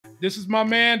This is my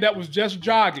man that was just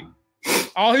jogging.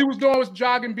 All he was doing was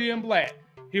jogging, being black.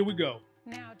 Here we go.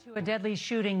 Now to a deadly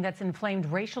shooting that's inflamed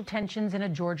racial tensions in a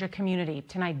Georgia community.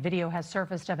 Tonight, video has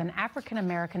surfaced of an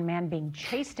African-American man being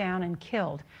chased down and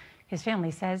killed. His family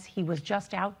says he was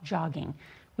just out jogging.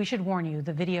 We should warn you,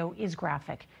 the video is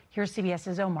graphic. Here's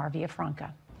CBS's Omar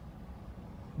Villafranca.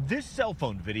 This cell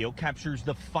phone video captures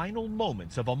the final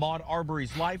moments of Ahmaud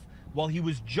Arbery's life while he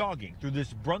was jogging through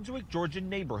this Brunswick, Georgia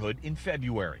neighborhood in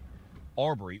February.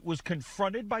 Arbery was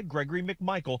confronted by Gregory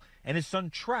McMichael and his son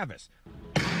Travis,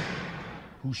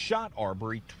 who shot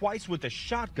Arbery twice with a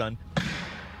shotgun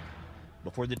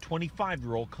before the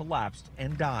 25-year-old collapsed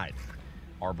and died.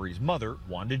 Arbery's mother,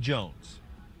 Wanda Jones.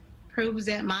 Proves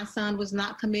that my son was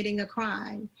not committing a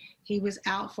crime. He was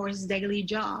out for his daily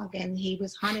jog and he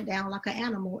was hunted down like an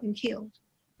animal and killed.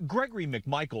 Gregory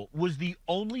McMichael was the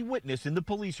only witness in the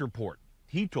police report.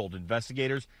 He told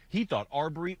investigators he thought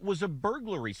Arbery was a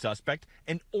burglary suspect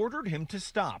and ordered him to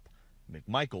stop.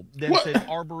 McMichael then said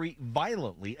Arbery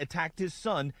violently attacked his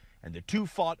son and the two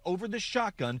fought over the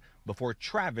shotgun before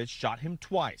Travis shot him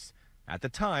twice. At the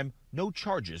time, no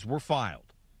charges were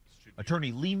filed.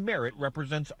 Attorney Lee Merritt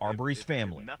represents Arbery's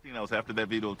family. Nothing else after that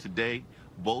video today.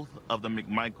 Both of the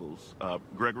McMichaels,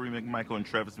 Gregory McMichael and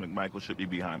Travis McMichael, should be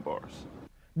behind bars.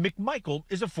 McMichael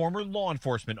is a former law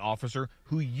enforcement officer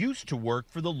who used to work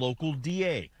for the local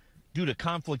DA. Due to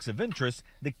conflicts of interest,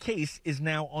 the case is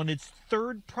now on its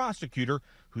third prosecutor,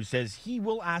 who says he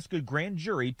will ask a grand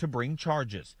jury to bring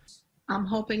charges. I'm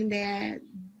hoping that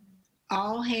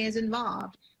all hands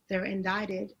involved, they're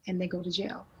indicted and they go to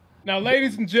jail. Now,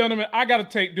 ladies and gentlemen, I got to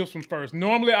take this one first.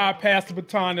 Normally, I pass the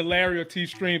baton to Larry or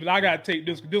T-Stream, but I got to take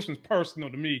this. This one's personal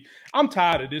to me. I'm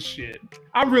tired of this shit.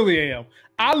 I really am.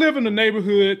 I live in a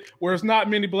neighborhood where it's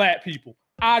not many black people.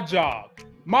 I jog.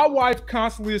 My wife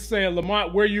constantly is saying,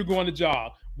 Lamont, where are you going to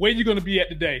jog? Where are you going to be at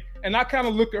today? And I kind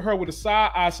of look at her with a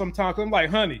side eye sometimes. I'm like,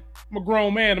 honey, I'm a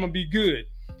grown man. I'm going to be good.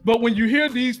 But when you hear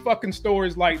these fucking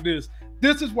stories like this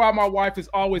is why my wife is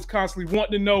always constantly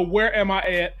wanting to know where am I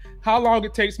at, how long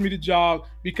it takes me to jog,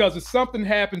 because if something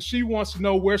happens, she wants to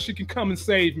know where she can come and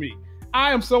save me.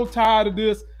 I am so tired of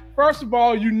this. First of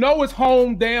all, you know it's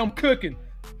home damn cooking.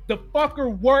 The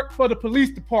fucker worked for the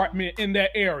police department in that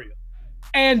area.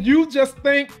 And you just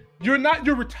think you're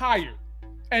retired.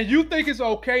 And you think it's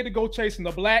okay to go chasing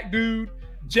a black dude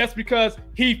just because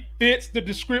he fits the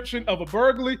description of a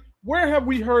burglary? Where have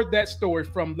we heard that story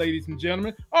from, ladies and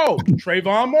gentlemen? Oh,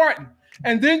 Trayvon Martin.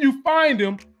 And then you find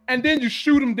him, and then you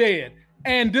shoot him dead.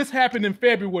 And this happened in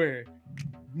February.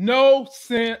 No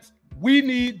sense. We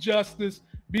need justice,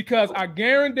 because I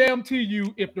guarantee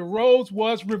you, if the roles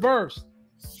was reversed,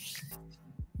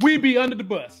 we'd be under the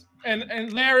bus.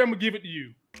 And Larry, I'm gonna give it to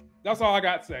you. That's all I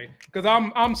got to say, because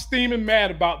I'm steaming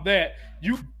mad about that.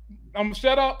 I'm gonna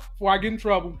shut up before I get in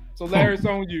trouble. So Larry, it's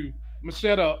on you. I'm gonna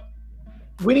shut up.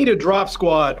 We need a drop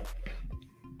squad.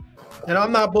 And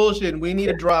I'm not bullshitting. We need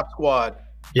a drop squad.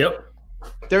 Yep.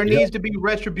 There needs to be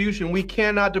retribution. We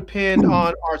cannot depend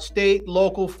on our state,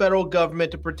 local, federal government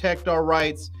to protect our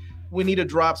rights. We need a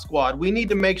drop squad. We need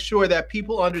to make sure that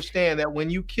people understand that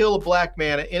when you kill a black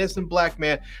man, an innocent black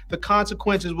man, the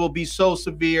consequences will be so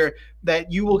severe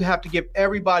that you will have to give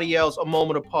everybody else a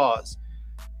moment of pause.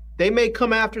 They may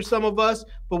come after some of us,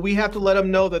 but we have to let them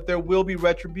know that there will be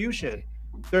retribution.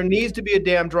 There needs to be a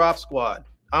damn drop squad.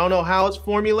 I don't know how it's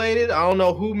formulated. I don't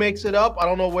know who makes it up. I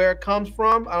don't know where it comes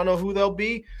from. I don't know who they'll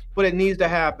be, but it needs to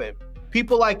happen.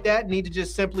 People like that need to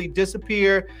just simply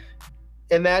disappear,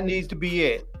 and that needs to be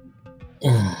it.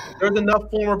 There's enough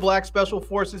former black special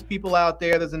forces people out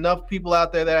there. There's enough people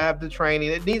out there that have the training.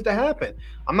 It needs to happen.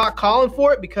 I'm not calling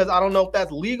for it because I don't know if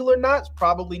that's legal or not. It's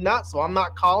probably not, so I'm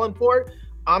not calling for it.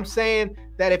 I'm saying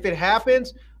that if it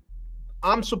happens,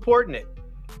 I'm supporting it.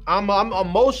 I'm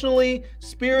emotionally,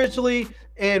 spiritually,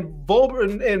 and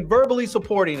verbally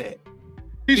supporting it.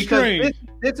 Because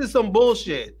this is some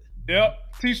bullshit. Yep.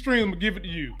 T-Stream, I'm gonna give it to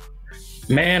you.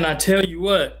 Man, I tell you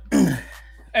what.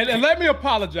 And let me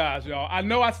apologize, y'all. I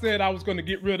know I said I was gonna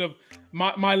get rid of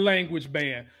my language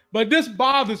ban, but this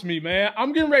bothers me, man.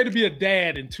 I'm getting ready to be a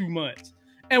dad in 2 months.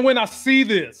 And when I see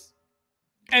this,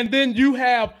 and then you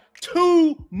have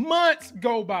 2 months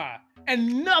go by,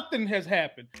 and nothing has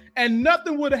happened. And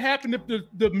nothing would have happened if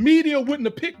the media wouldn't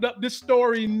have picked up this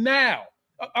story now.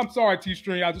 I'm sorry,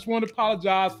 T-Stream. I just want to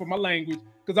apologize for my language,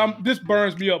 because this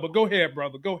burns me up. But go ahead,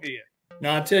 brother. Go ahead.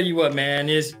 Now, I tell you what, man,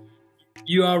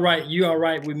 you all right. You all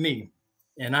right with me.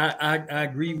 And I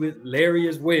agree with Larry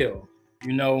as well.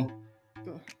 You know,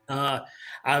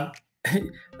 I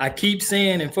keep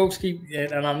saying, and folks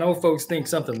and I know folks think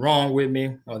something wrong with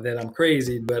me or that I'm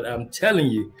crazy, but I'm telling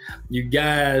you, you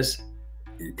guys,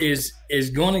 is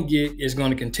going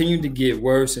to continue to get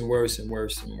worse and worse and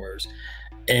worse and worse.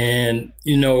 And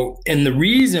you know, and the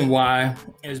reason why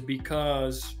is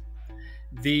because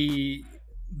the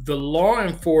law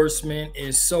enforcement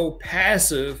is so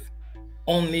passive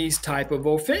on these type of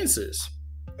offenses.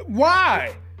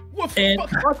 Why?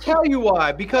 I'll tell you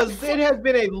why. Because it has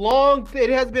been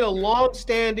a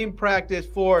long-standing practice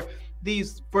for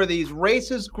these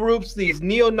racist groups, these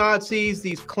neo-Nazis,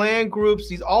 these Klan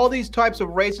groups, all these types of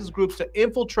racist groups to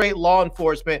infiltrate law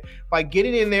enforcement by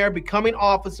getting in there, becoming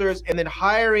officers, and then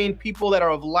hiring people that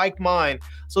are of like mind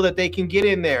so that they can get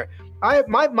in there.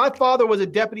 My father was a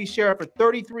deputy sheriff for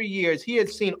 33 years. He had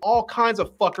seen all kinds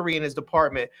of fuckery in his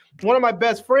department. One of my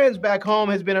best friends back home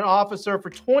has been an officer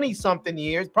for 20-something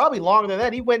years, probably longer than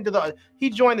that. He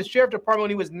joined the sheriff department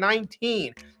when he was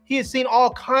 19. He has seen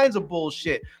all kinds of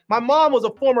bullshit. My mom was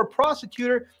a former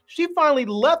prosecutor. She finally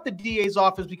left the DA's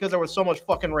office because there was so much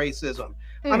fucking racism.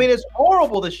 I mean, it's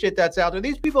horrible, the shit that's out there.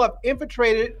 These people have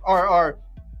infiltrated our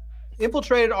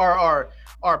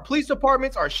police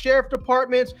departments, our sheriff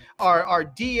departments, our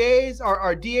DAs,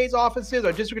 our DA's offices,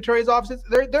 our district attorney's offices.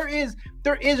 There is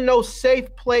no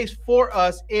safe place for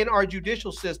us in our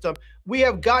judicial system. We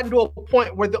have gotten to a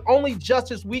point where the only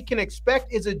justice we can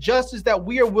expect is a justice that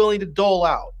we are willing to dole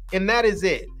out, and that is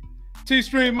it.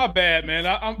 T-Stream, my bad, man.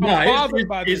 I'm bothered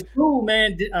by this. It's cool,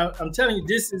 man. I'm telling you,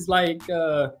 this is like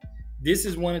this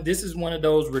is one of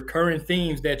those recurring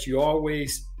themes that you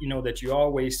always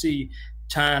see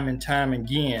time and time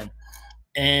again.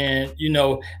 And you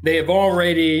know, they have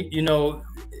already, you know,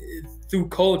 through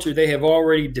culture, they have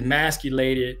already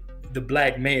demasculated the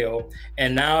black male,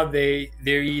 and now they're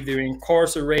either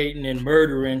incarcerating and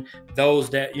murdering those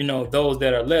that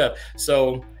are left.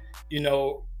 So, you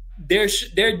know, there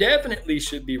definitely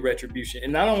should be retribution.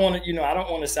 And I don't want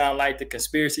to sound like the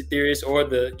conspiracy theorist or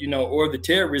the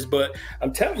terrorist, but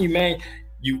I'm telling you, man,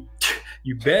 you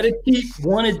better keep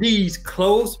one of these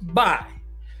close by,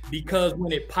 because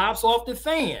when it pops off the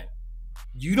fan,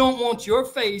 you don't want your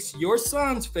face, your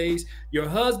son's face, your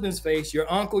husband's face,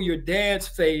 your uncle, your dad's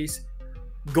face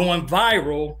going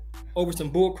viral over some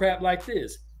bull crap like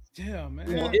this. Yeah,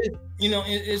 man.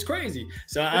 It's crazy.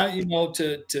 So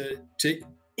to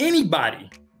anybody,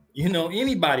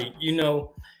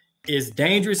 is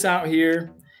dangerous out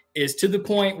here. Is to the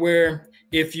point where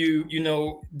if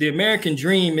the American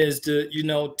dream is to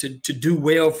do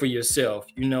well for yourself.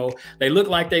 They look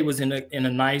like they was in a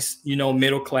nice,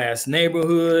 middle class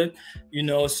neighborhood,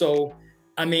 so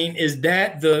I mean, is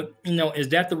that the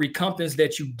recompense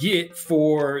that you get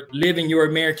for living your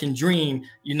American dream?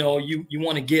 You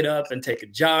want to get up and take a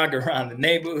jog around the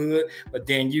neighborhood, but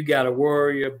then you got to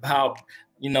worry about,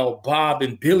 Bob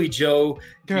and Billy Joe,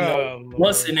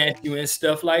 busting at you and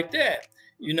stuff like that.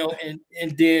 And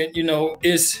then,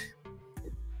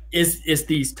 it's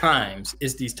these times.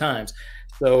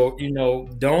 So,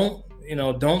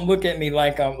 don't look at me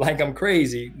like I'm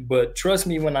crazy, but trust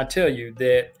me when I tell you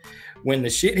that when the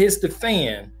shit hits the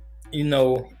fan,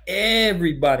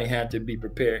 everybody had to be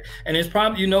prepared. And it's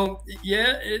probably,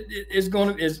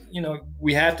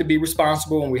 we have to be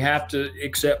responsible and we have to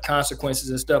accept consequences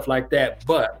and stuff like that.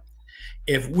 But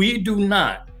if we do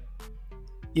not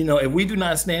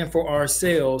stand for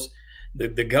ourselves,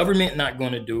 the government not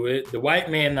going to do it, the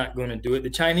white man not going to do it, the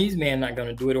Chinese man not going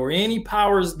to do it, or any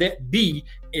powers that be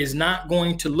is not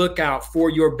going to look out for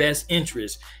your best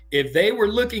interest. If they were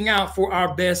looking out for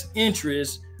our best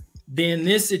interest, then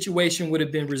this situation would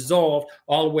have been resolved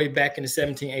all the way back in the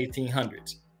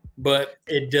 1800s. But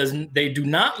it doesn't. They do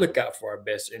not look out for our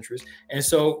best interest, and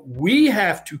so we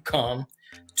have to come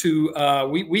to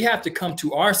we have to come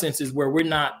to our senses where we're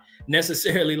not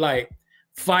necessarily like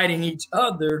fighting each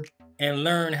other, and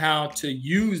learn how to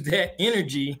use that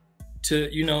energy to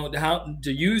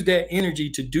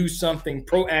do something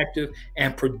proactive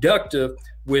and productive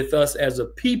with us as a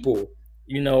people.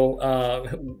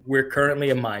 We're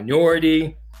currently a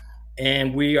minority,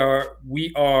 and we are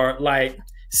like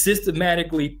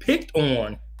systematically picked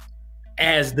on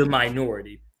as the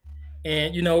minority.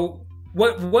 And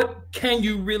what can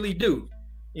you really do?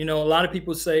 A lot of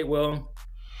people say, well,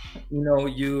 you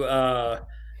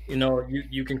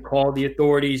can call the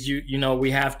authorities.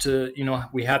 We have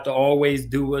to always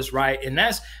do what's right, and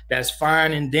that's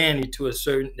fine and dandy to a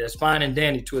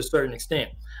certain extent.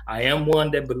 I am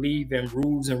one that believe in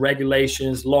rules and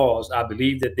regulations, laws. I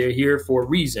believe that they're here for a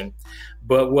reason.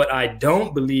 But what I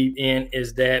don't believe in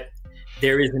is that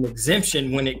there is an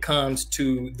exemption when it comes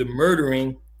to the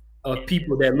murdering of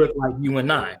people that look like you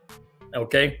and I.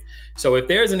 Okay, so if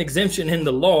there's an exemption in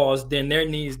the laws, then there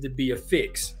needs to be a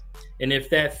fix. And if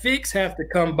that fix has to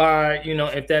come by, you know,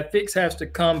 if that fix has to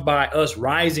come by us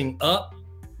rising up,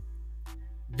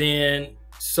 then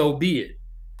so be it,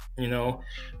 you know.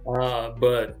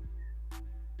 But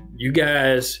you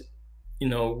guys, you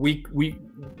know,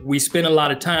 we spend a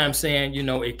lot of time saying, you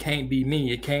know, it can't be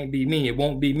me, it can't be me, it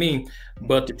won't be me.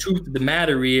 But the truth of the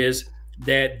matter is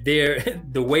that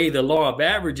the way the law of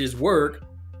averages work,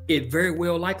 it very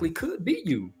well likely could be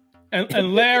you.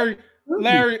 And Larry,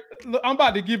 I'm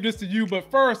about to give this to you, but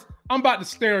first, I'm about to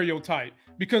stereotype,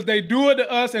 because they do it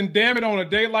to us, and damn it, on a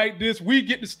day like this, we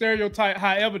get to stereotype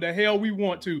however the hell we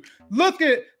want to. Look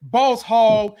at Boss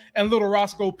Hogg and Little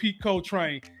Roscoe Pete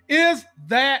Coltrane. Is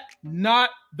that not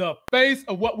the face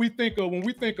of what we think of when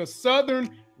we think of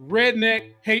Southern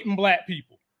redneck hating black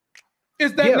people?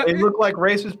 Is that not, they look like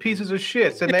racist pieces of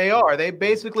shits, and they are. They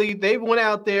went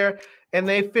out there and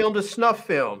they filmed a snuff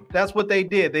film. That's what they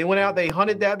did. They went out, they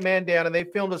hunted that man down, and they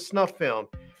filmed a snuff film.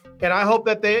 And I hope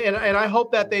that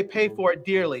they pay for it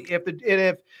dearly. If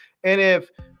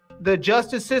the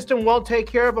justice system won't take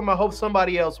care of them, I hope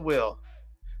somebody else will.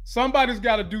 Somebody's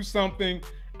got to do something.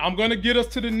 I'm going to get us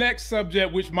to the next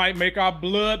subject, which might make our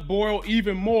blood boil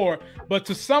even more. But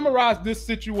to summarize this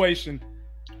situation,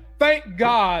 thank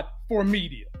God for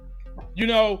media. You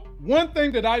know, one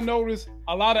thing that I notice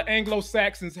a lot of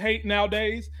Anglo-Saxons hate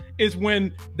nowadays is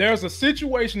when there's a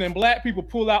situation and black people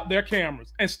pull out their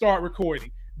cameras and start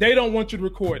recording. They don't want you to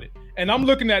record it. And I'm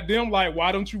looking at them like,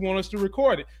 why don't you want us to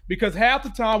record it? Because half the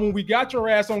time when we got your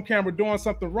ass on camera doing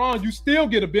something wrong, you still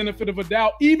get a benefit of a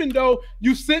doubt, even though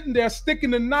you sitting there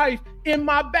sticking the knife in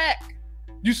my back.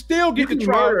 You still get to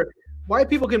try. White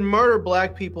people can murder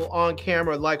black people on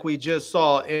camera like we just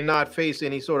saw and not face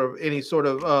any sort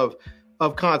of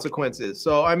consequences.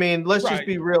 So I mean, let's just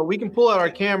be real. We can pull out our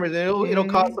cameras and it'll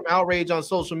cause some outrage on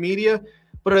social media.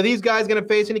 But are these guys going to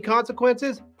face any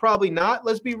consequences? Probably not.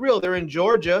 Let's be real. They're in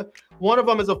Georgia. One of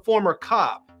them is a former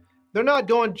cop. They're not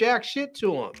doing jack shit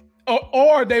to him.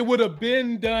 Or they would have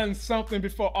been done something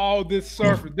before all this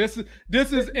surfaced.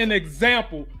 This is an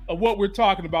example of what we're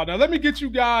talking about. Now, let me get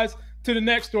you guys to the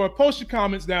next story. Post your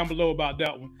comments down below about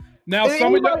that one. Now,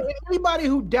 anybody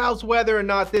who doubts whether or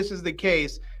not this is the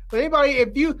case, when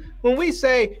we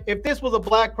say if this was a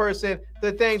black person,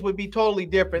 the things would be totally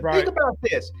different. Think about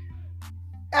this.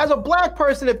 As a black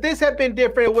person, if this had been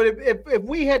different, if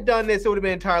we had done this, it would have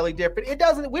been entirely different.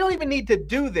 We don't even need to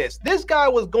do this. This guy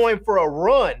was going for a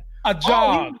run. A jog.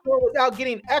 All he was doing was out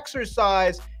getting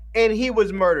exercise, and he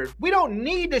was murdered. We don't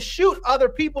need to shoot other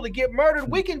people to get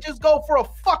murdered. We can just go for a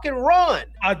fucking run.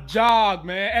 A jog,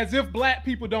 man. As if black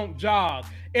people don't jog.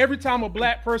 Every time a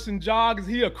black person jogs, is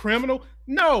he a criminal?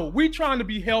 No, we trying to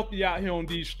be healthy out here on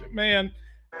these streets, man.